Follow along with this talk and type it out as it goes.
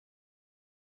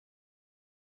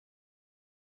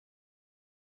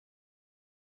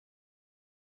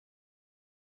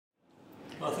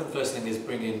Well, I think the first thing is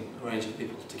bringing a range of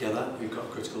people together who've got a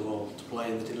critical role to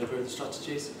play in the delivery of the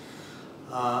strategies.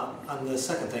 And the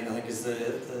second thing, I think, is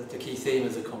the key theme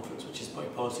of the conference, which is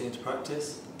putting policy into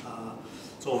practice.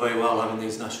 It's all very well having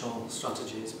these national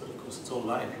strategies, but of course it's all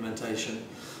about implementation.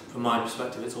 From my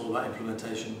perspective, it's all about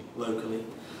implementation locally.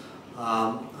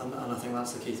 And I think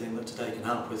that's the key thing that today can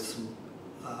help with some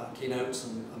keynotes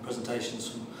and presentations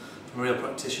from real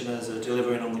practitioners who are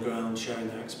delivering on the ground, sharing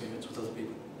their experience with other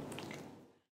people.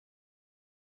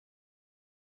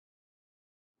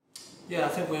 Yeah, I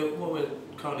think what we're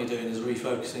currently doing is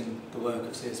refocusing the work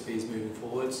of CSPs moving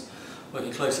forwards,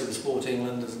 working closely with Sport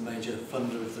England as a major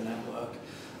funder of the network,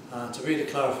 to really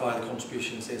clarify the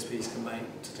contribution CSPs can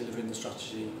make to delivering the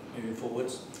strategy moving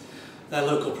forwards. Their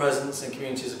local presence in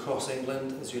communities across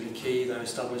England is really key. Their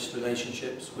established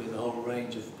relationships with a whole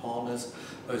range of partners,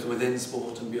 both within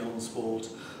sport and beyond sport,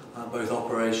 both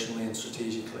operationally and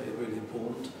strategically, are really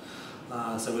important.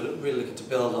 So we're really looking to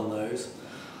build on those.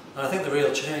 And I think the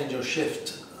real change or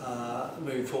shift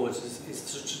moving forward is the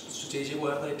strategic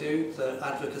work they do, the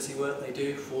advocacy work they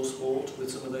do for sport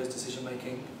with some of those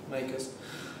decision-making makers,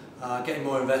 getting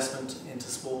more investment into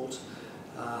sport,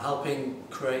 helping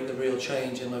create the real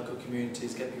change in local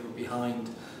communities, get people behind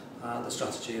the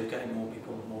strategy of getting more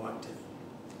people more active.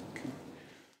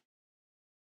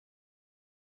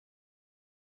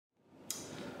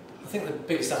 I think the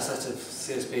biggest asset of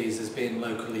CSPs is being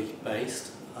locally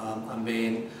based and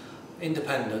being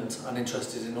independent and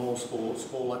interested in all sports,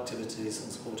 all activities,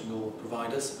 and supporting all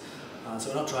providers. So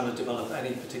we're not trying to develop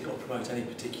any particular or promote any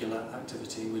particular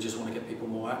activity, we just want to get people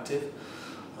more active.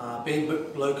 Being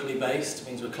locally based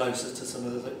means we're closer to some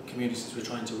of the communities we're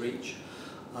trying to reach,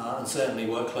 and certainly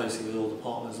work closely with all the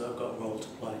partners that have got a role to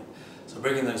play. So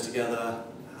bringing those together,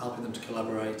 helping them to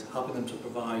collaborate, helping them to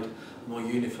provide a more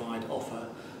unified offer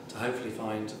to hopefully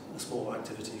find a sport or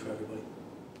activity for everybody.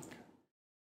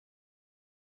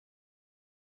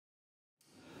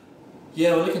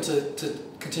 Yeah, we're looking to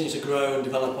continue to grow and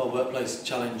develop our Workplace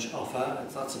Challenge offer.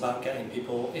 That's about getting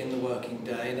people in the working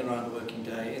day, in and around the working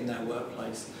day, in their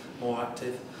workplace, more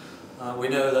active. We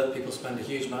know that people spend a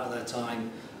huge amount of their time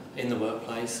in the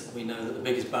workplace. We know that the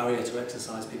biggest barrier to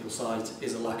exercise people cite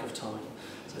is a lack of time.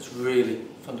 So it's really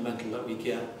fundamental that we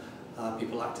get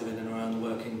people active in and around the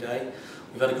working day.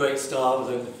 We've had a great start with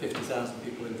over 50,000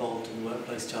 people involved in the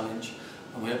Workplace Challenge,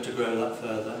 and we hope to grow that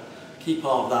further. Key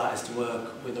part of that is to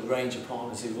work with a range of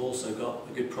partners who've also got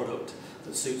a good product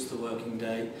that suits the working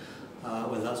day,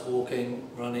 whether that's walking,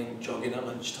 running, jogging at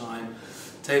lunchtime,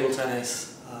 table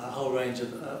tennis, a whole range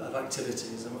of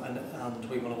activities, and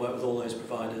we want to work with all those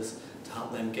providers to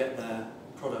help them get their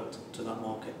product to that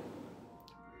market.